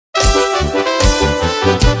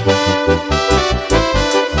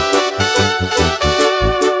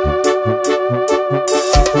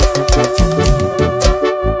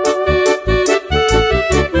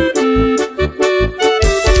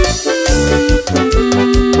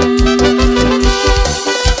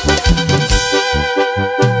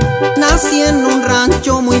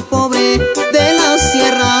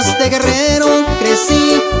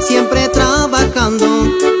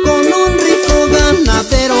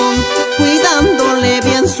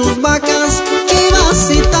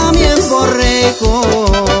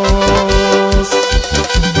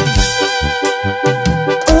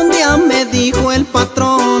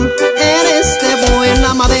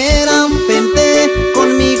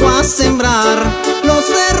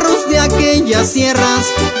las sierras,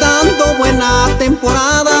 dando buena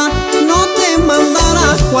temporada, no te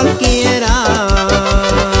mandará cualquiera.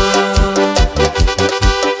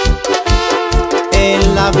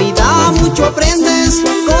 En la vida mucho aprendes,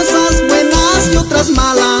 cosas buenas y otras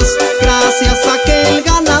malas. Gracias a que el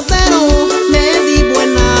ganadero me di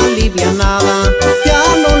buena alivianada. Ya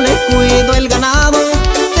no le cuido el ganado,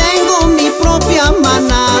 tengo mi propia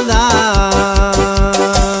manada.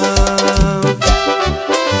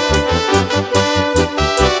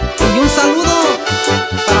 Y un saludo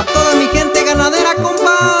para toda mi gente ganadera,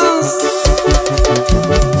 compas.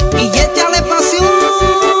 Y échale pasión.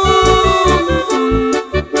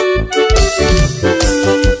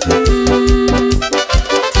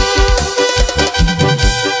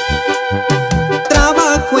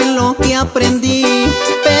 Trabajo en lo que aprendí,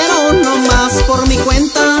 pero no más por mi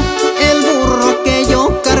cuenta. El burro que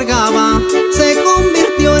yo cargaba se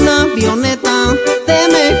convirtió en avioneta. De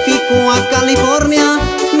México a California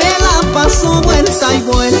me la paso vuelta y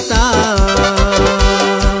vuelta.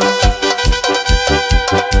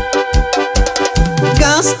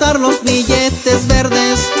 Gastar los billetes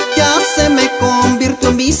verdes ya se me convirtió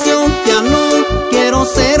en vicio. Ya no quiero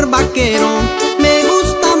ser vaquero, me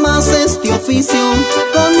gusta más este oficio.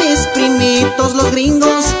 Con mis primitos los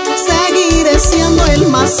gringos seguiré siendo el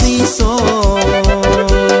macizo.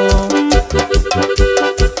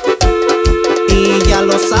 Y ya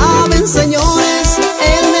lo saben, señores,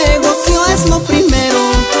 el negocio es lo primero.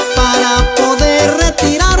 Para poder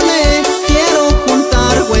retirarme quiero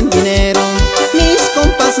juntar buen dinero. Mis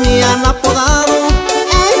compas me han apodado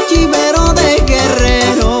el Chivero de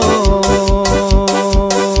Guerrero.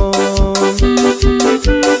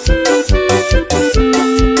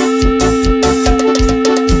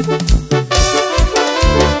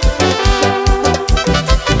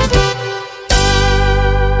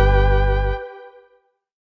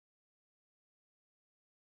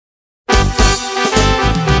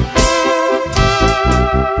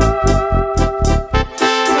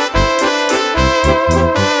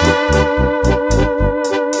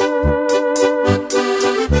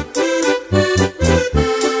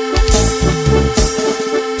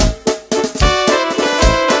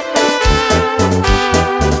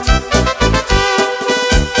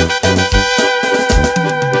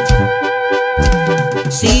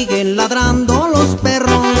 Siguen ladrando los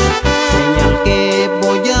perros, señal que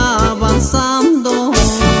voy avanzando.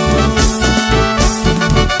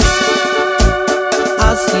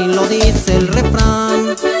 Así lo dice el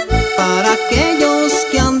refrán, para aquellos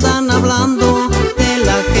que andan hablando de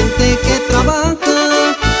la gente que trabaja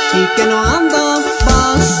y que no anda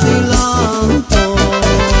vacilando.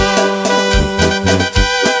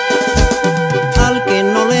 Al que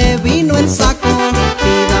no le vino el saco,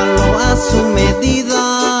 pídalo a su medida.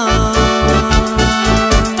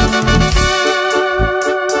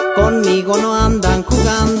 Conmigo no andan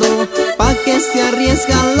jugando, pa' que se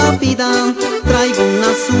arriesgan la vida. Traigo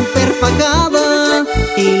una super pagada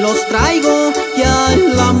y los traigo ya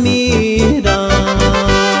en la mira.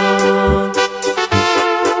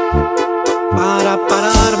 Para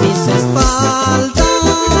parar mis espaldas,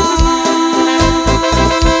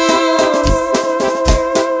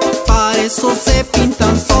 para eso se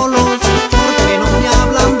pintan solos, porque no me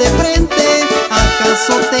hablan de frente.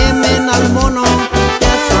 ¿Acaso temen al mono?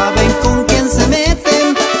 Ya saben con quién se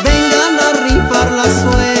meten, vengan a rifar la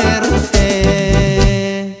suerte.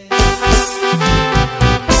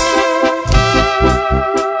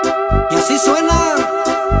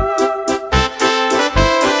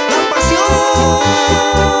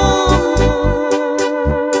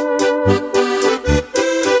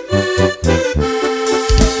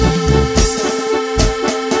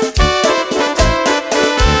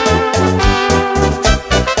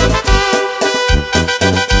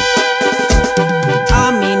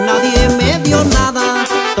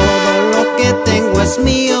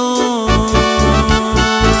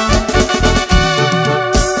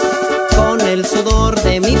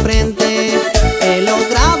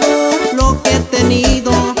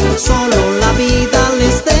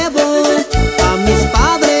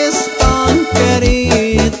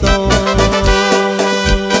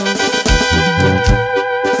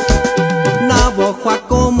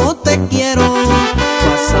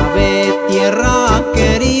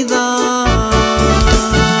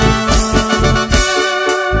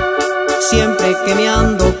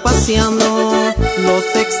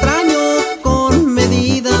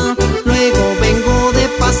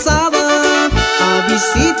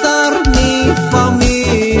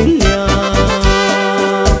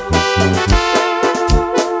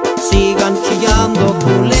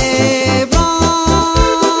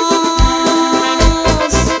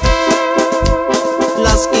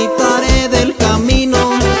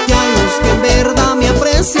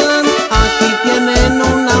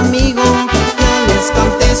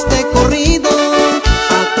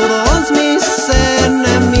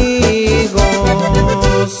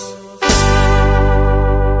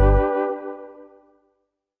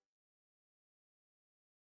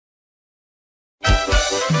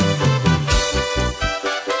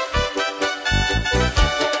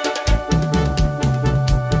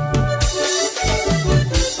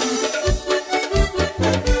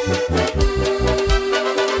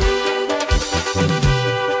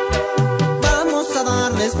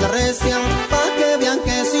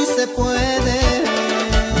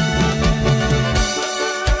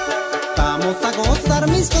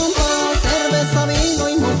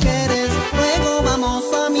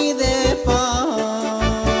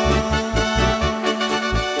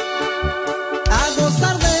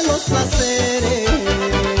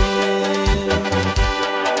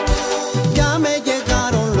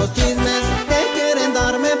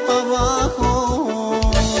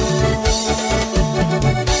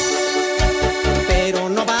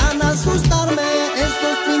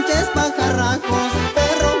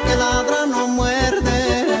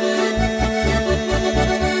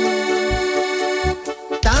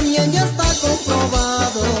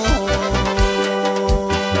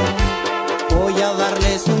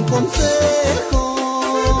 consejo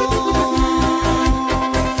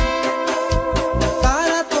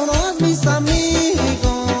para todos mis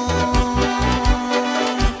amigos.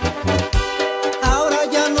 Ahora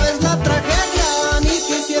ya no es la tragedia, ni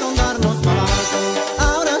quisieron darnos abajo.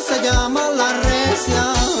 Ahora se llama la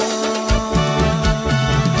Recia.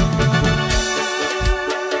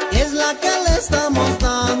 Es la que le estamos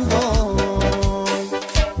dando.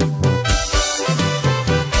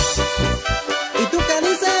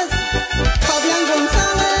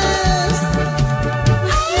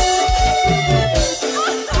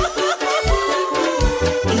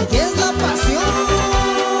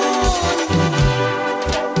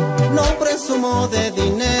 De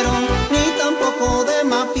dinero, ni tampoco de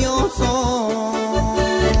mafioso.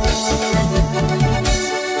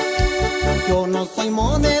 Yo no soy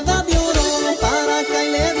moneda de oro para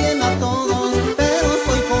caerle bien a todos, pero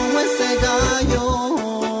soy como ese gallo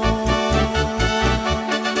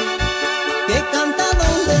que canta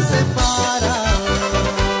donde se para.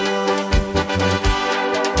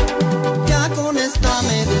 Ya con esta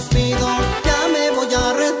me despido, ya me voy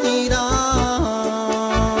a retirar.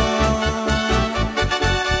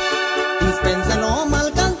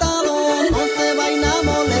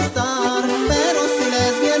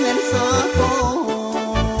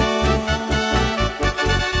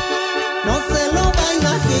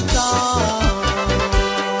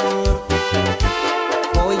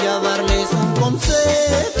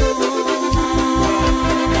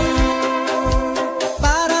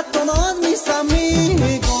 Para todos mis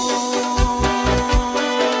amigos,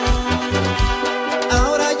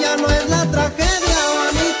 ahora ya no es la tragedia,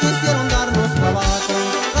 ni quisieron darnos trabajo.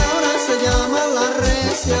 Ahora se llama la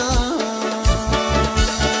Recia.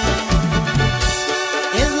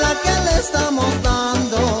 Es la que le estamos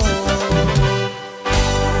dando.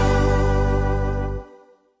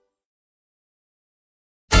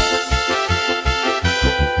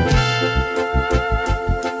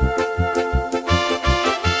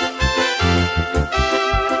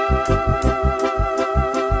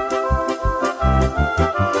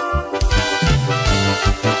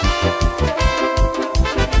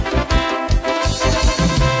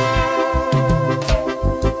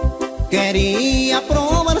 Quería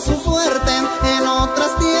probar su suerte en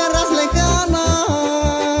otras tierras lejanas.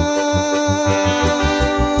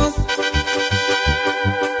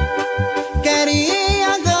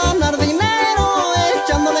 Quería ganar dinero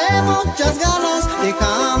echándole muchas ganas,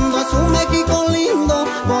 dejando a su México lindo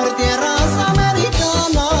por tierras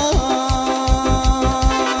americanas.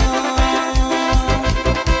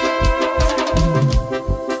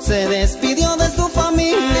 Se despidió de su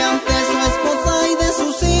familia, de su esposa y de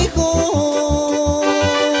sus hijos.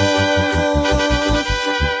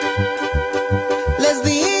 Les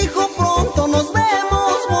dijo pronto nos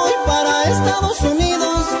vemos, voy para Estados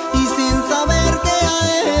Unidos, y sin saber que a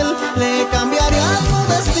él le cambiaría su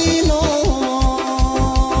destino.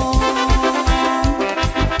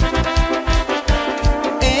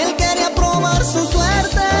 Él quería probar su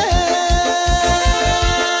suerte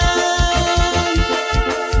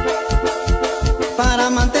para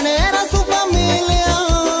mantener a su familia.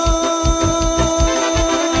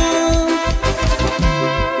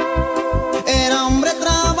 Era hombre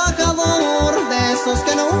trabajador, de esos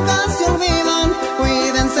que nunca se olvidan.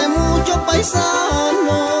 Cuídense mucho, paisanos.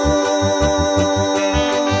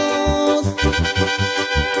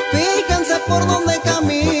 Fíjense por dónde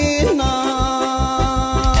caminan.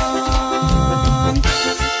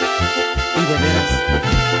 Y de veras,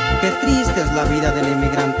 qué triste es la vida del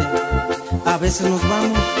inmigrante. A veces nos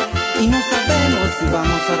vamos y no sabemos si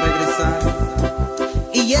vamos a regresar.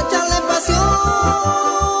 Y échale pasión.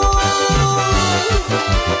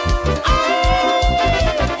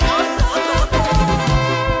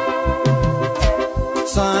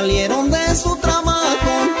 Salieron de su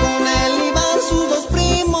trabajo, con él iban sus dos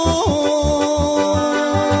primos.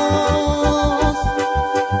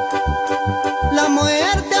 La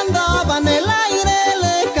muerte andaba en el aire,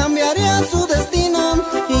 le cambiaría su destino,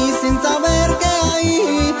 y sin saber que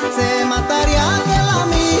ahí se mataría aquel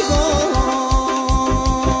amigo.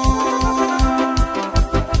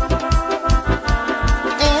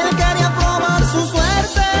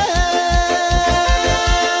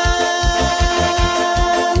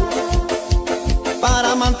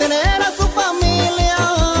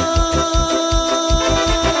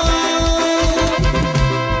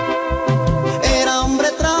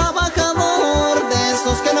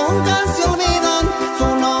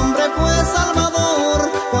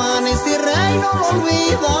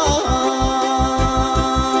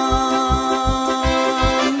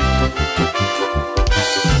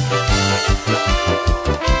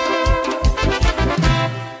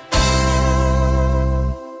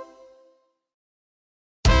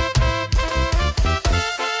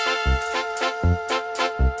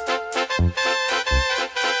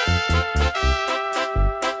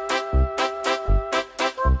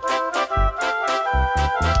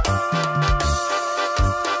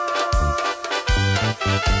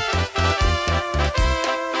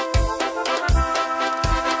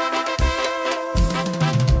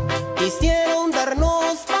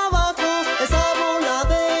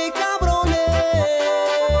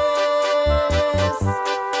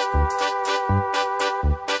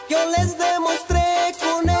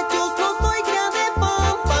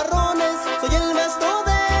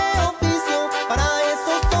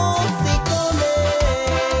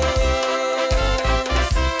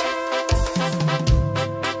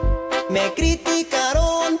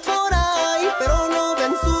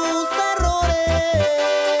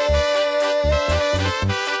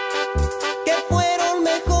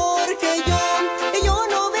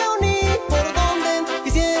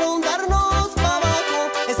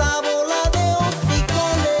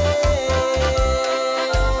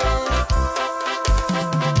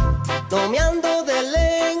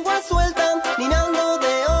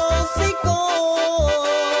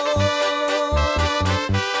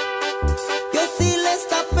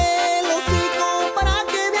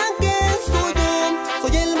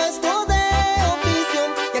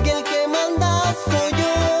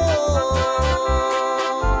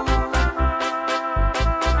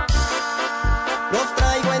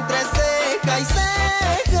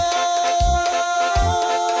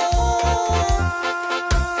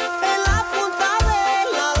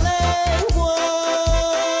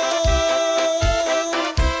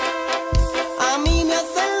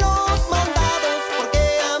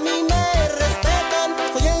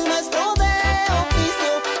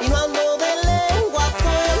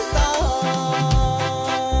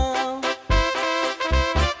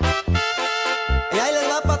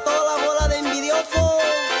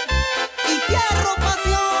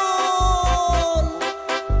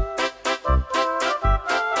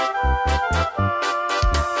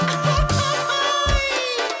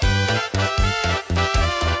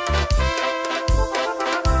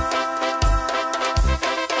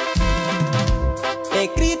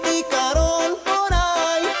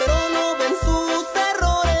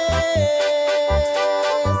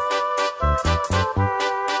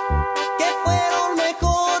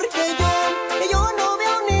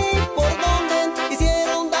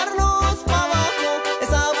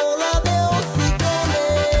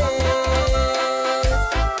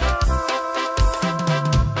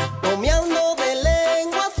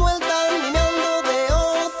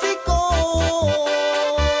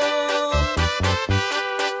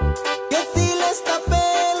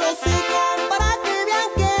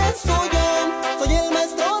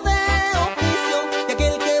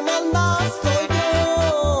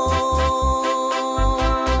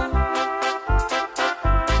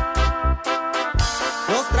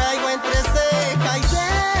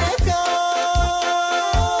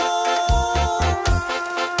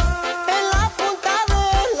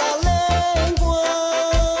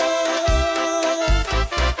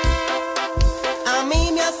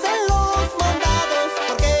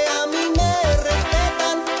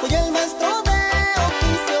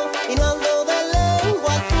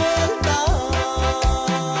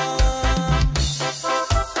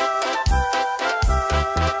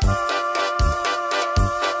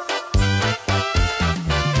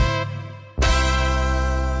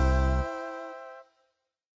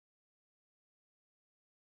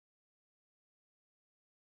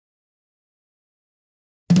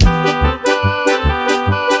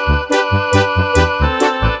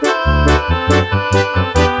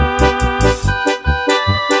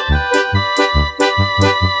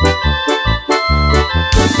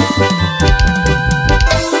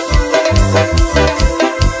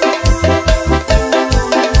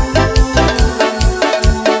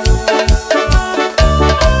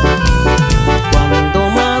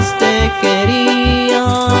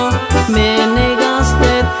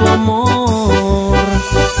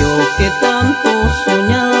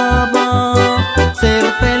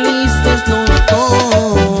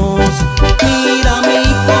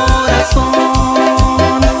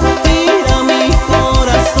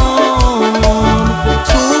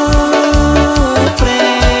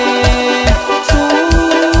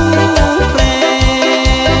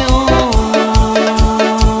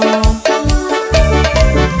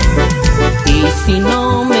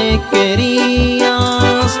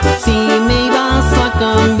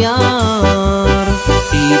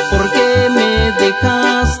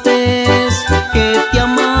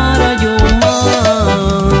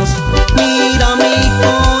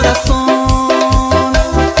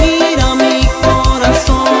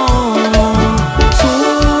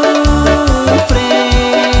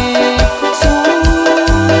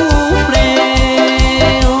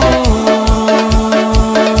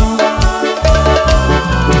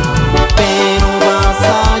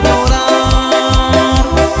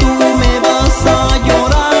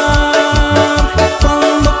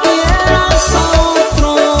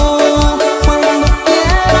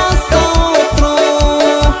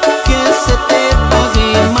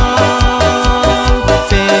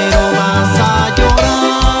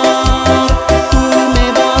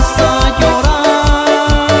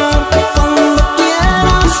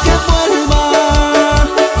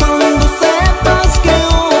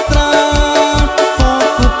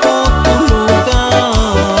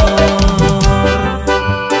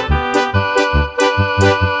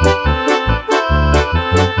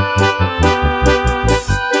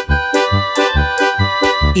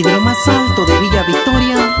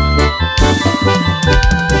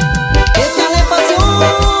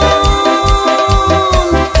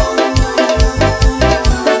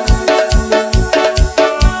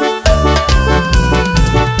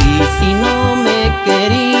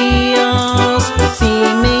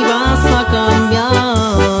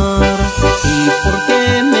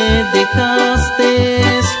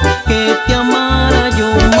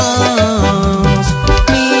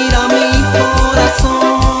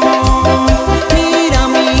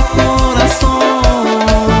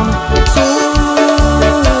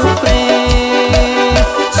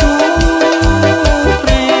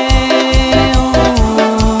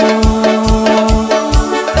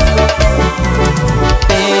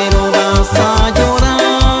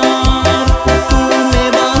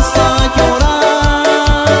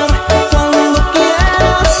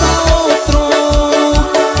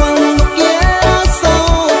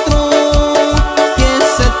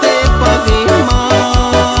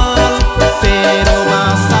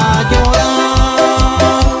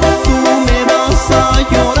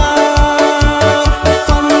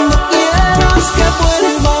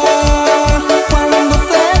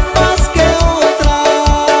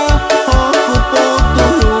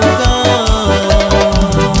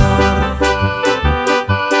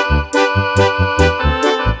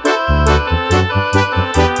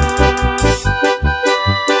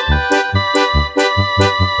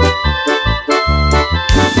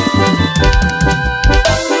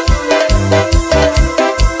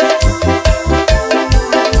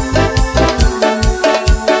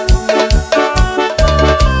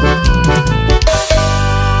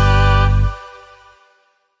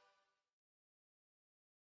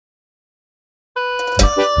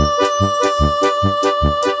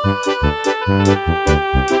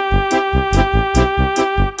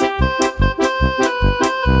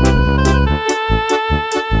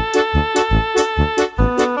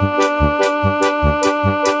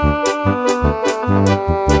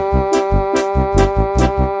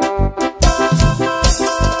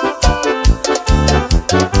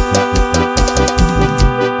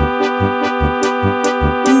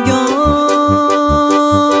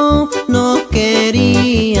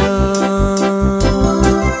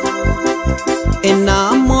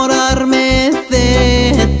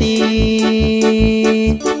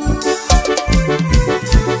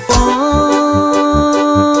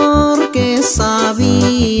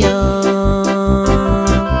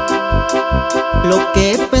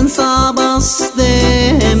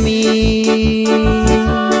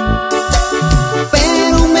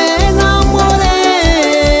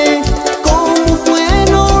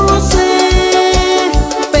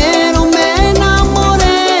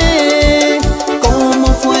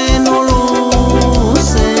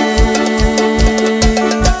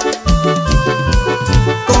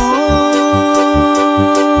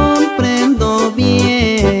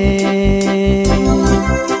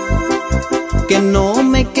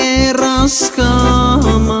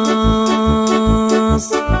 más.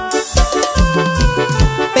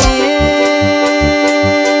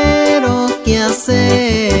 Pero ¿qué hacer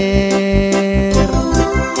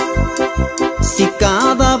si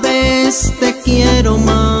cada vez te quiero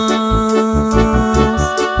más?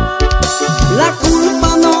 La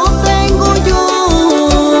culpa no tengo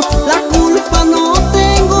yo, la culpa no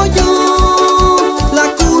tengo yo,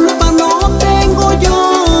 la culpa no tengo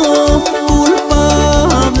yo,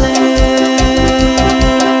 culpable,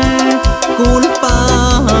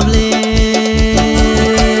 culpable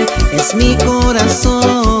es mi corazón.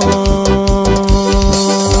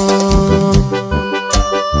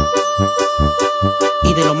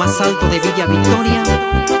 Y de lo más alto de Villa Victoria,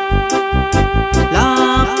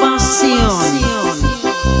 la pasión.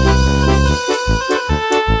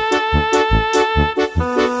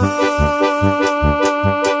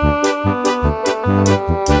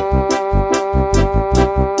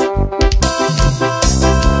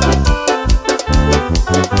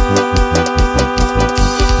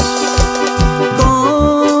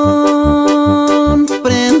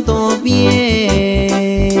 Comprendo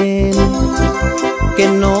bien que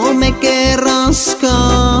no me querrás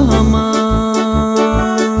jamás,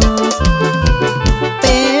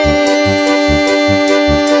 pero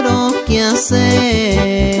 ¿qué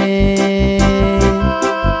hacer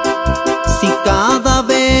si cada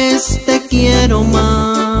vez te quiero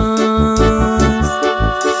más?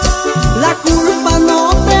 La culpa no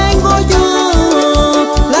tengo yo,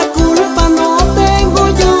 la culpa no tengo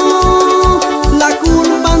yo, la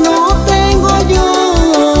culpa no tengo yo,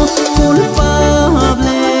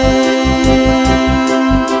 culpable,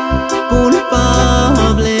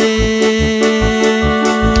 culpable.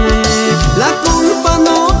 La culpa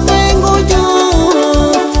no tengo yo,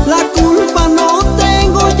 la culpa no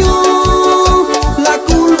tengo yo, la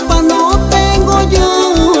culpa no tengo yo,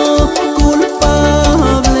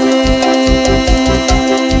 culpable,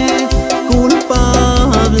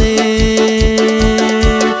 culpable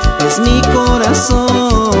es mi corazón.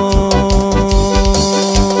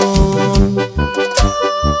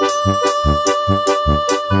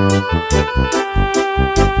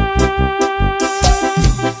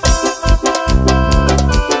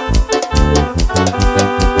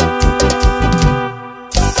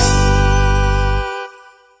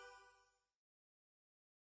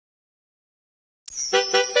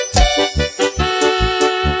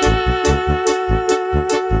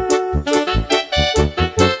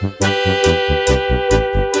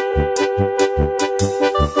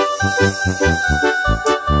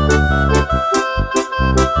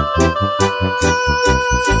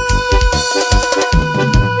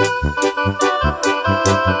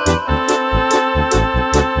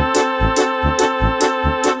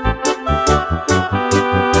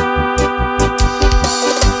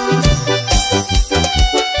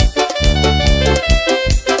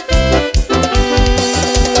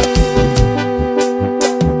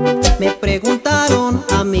 Me preguntaron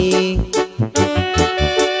a mí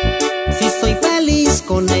si soy feliz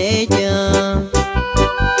con ella.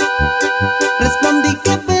 Respondí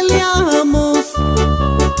que peleamos,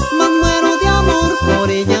 mas muero de amor por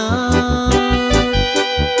ella.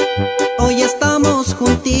 Hoy estamos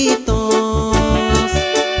juntitos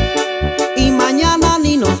y mañana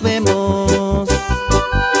ni nos vemos.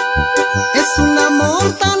 Es un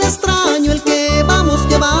amor tan extraño el que vamos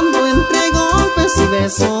llevando entre golpes y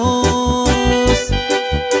besos.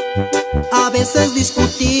 A veces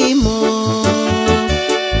discutimos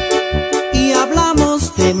y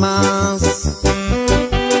hablamos de más.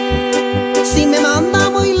 Si me manda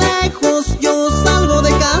muy lejos, yo salgo de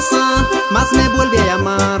casa, mas me vuelve a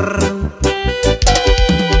llamar.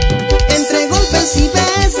 Entre golpes y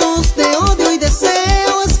besos, de odio y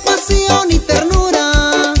deseo, es pasión y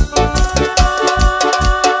ternura.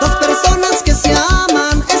 Dos personas que se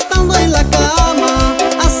aman estando en la cama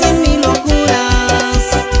hacen mil locuras.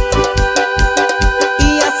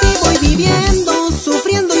 Y así voy viviendo,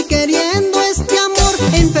 sufriendo y queriendo este amor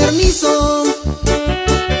enfermizo.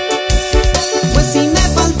 Pues si me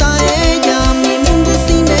falta ella, mi mundo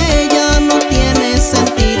sin ella no tiene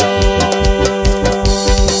sentido.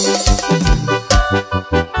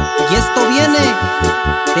 Y esto viene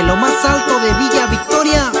de lo más alto de Villa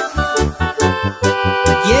Victoria,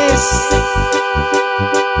 y es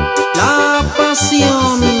la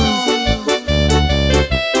pasión.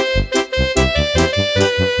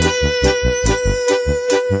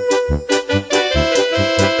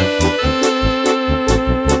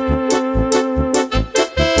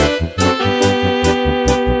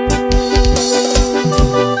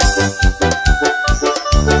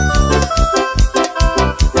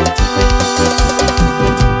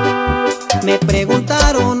 Me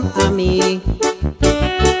preguntaron a mí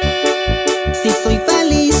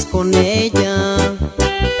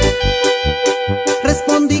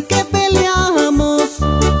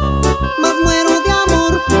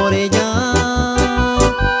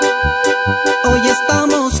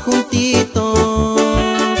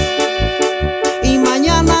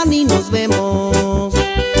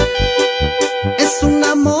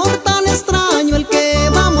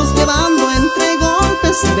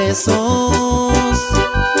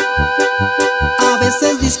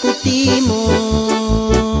discutimos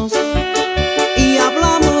y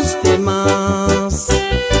hablamos de más.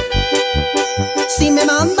 Si me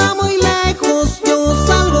manda muy lejos, yo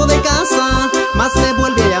salgo de casa, más me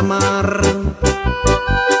vuelve a llamar.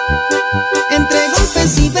 Entre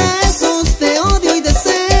golpes y besos, de odio y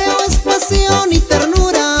deseo, es pasión y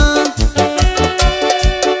ternura.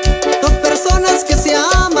 Dos personas que se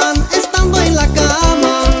aman, estando en la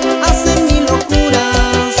cama, hacen mil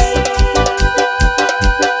locuras.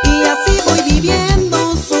 Y así voy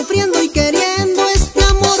viviendo, sufriendo y queriendo este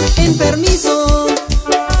amor en permiso.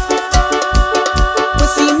 Pues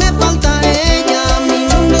si me falta ella, mi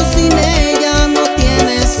mundo sin ella no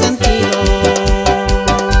tiene sentido.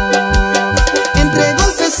 Entre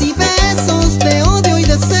golpes y besos, de odio y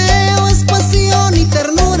deseo, es pasión y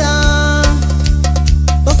ternura.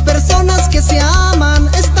 Dos personas que se aman,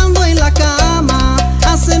 estando en la cama,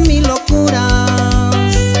 hacen mil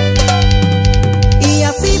locuras. Y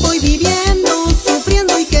así voy viviendo,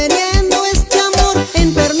 sufriendo y queriendo este amor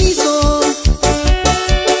en permiso.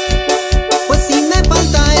 Pues si me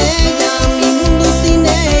falta ella, mi mundo sin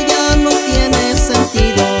ella no tiene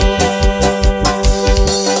sentido.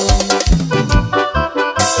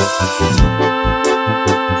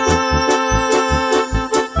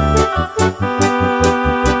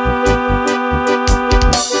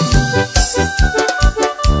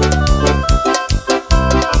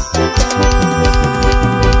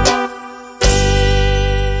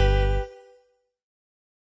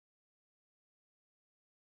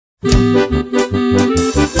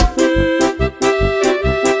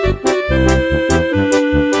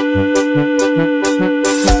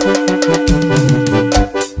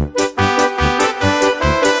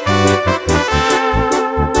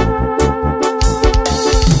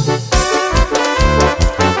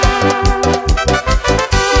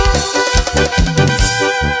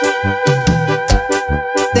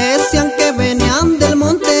 Decían que venían del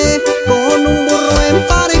monte con un burro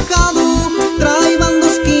emparejado, traían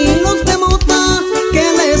 2 kilos de mota que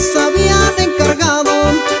les habían encargado.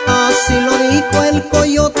 Así lo dijo el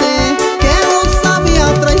coyote que los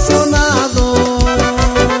había traicionado.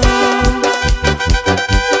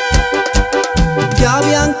 Ya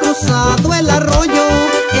habían cruzado el arroyo,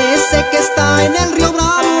 ese que está en el río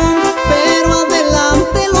Bravo, pero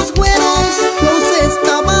adelante los güeros los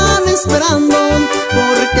estaban esperando,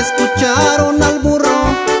 porque escucharon al burro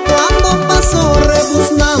cuando pasó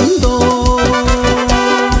rebuznando.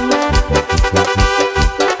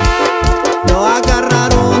 Lo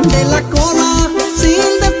agarraron de la cola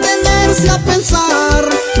sin detenerse a pensar.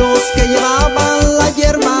 Los que llevaban la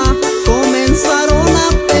hierba comenzaron a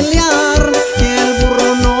pelear y el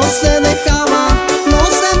burro no se dejaba,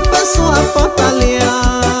 los empezó a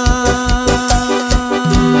patalear.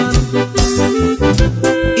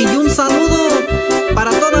 Y un saludo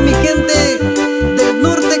para toda mi gente del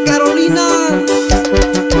norte Carolina.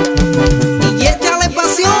 Y échale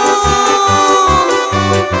pasión.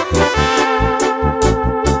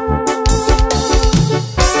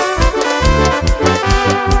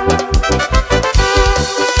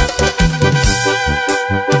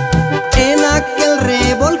 En aquel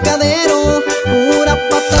revolcadero, pura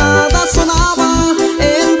patada sonaba,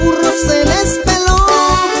 el burro se les peló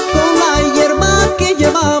con la hierba que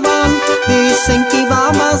llevaban. Dicen que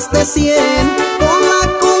iba más de 100 con la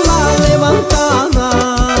cola levantada.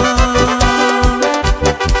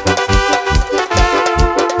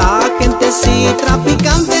 Agentes y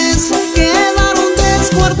traficantes quedaron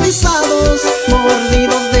descuartizados,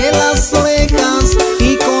 mordidos de las orejas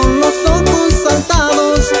y con los ojos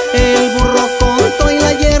saltados. El burro con todo y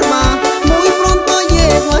la hierba muy pronto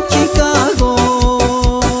llegó a Chicago.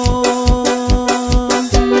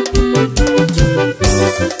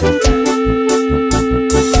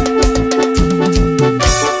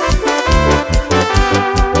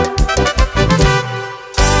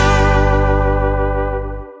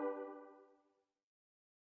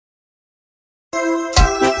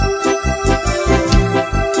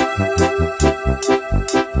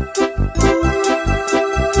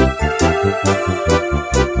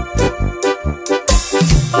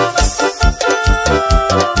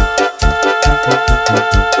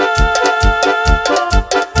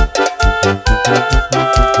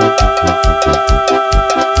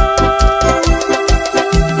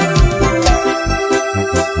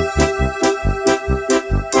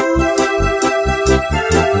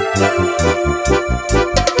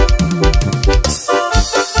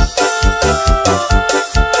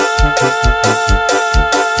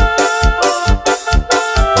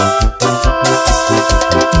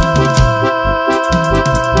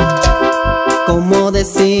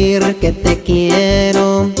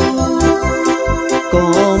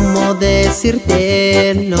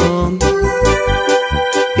 decírtelo,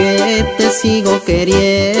 que te sigo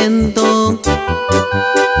queriendo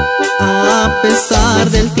a pesar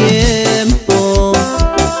del tiempo.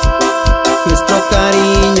 Nuestro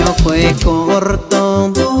cariño fue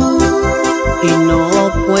corto y no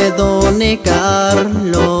puedo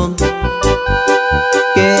negarlo,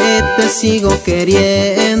 que te sigo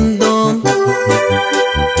queriendo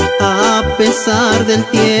a pesar del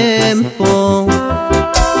tiempo.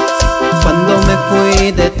 Cuando me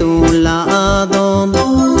fui de tu lado,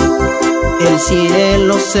 el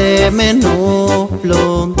cielo se me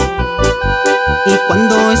nubló, y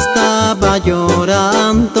cuando estaba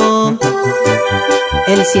llorando,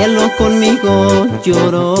 el cielo conmigo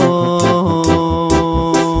lloró.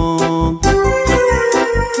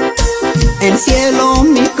 El cielo,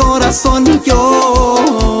 mi corazón y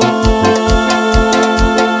yo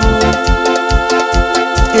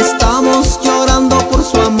estamos llorando por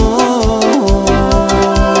su amor.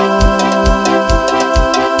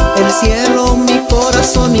 El cielo, mi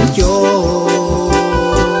corazón y yo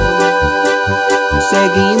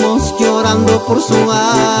seguimos llorando por su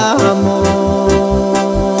amor.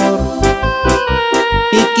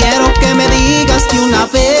 Y quiero que me digas de una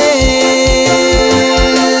vez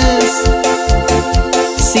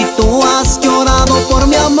si tú has llorado por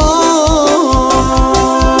mi amor.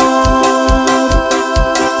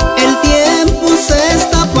 El tiempo se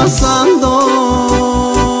está pasando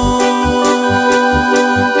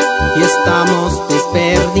y estamos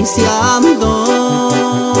desperdiciando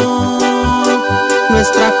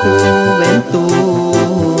nuestra juventud.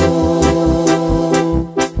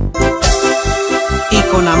 Y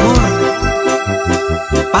con amor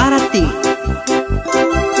para ti,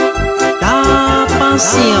 la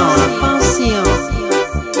pasión.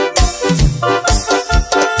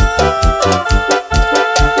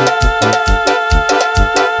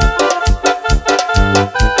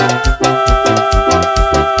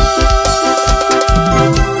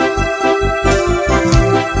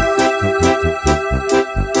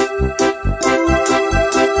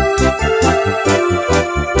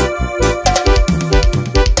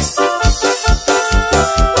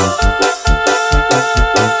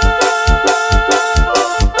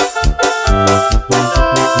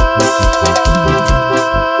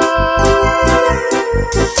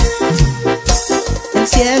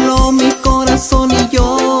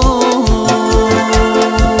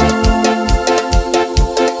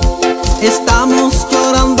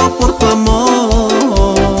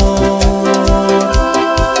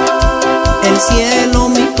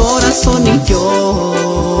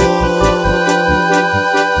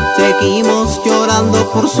 Seguimos llorando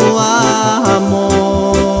por su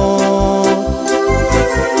amor.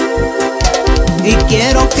 Y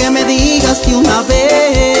quiero que me digas de una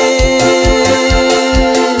vez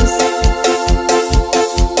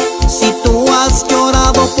si tú has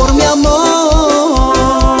llorado por mi amor.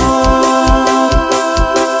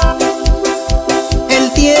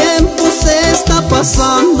 El tiempo se está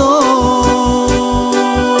pasando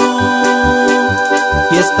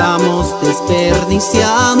y estamos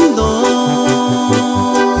desperdiciando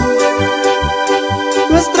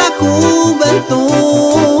nuestra juventud.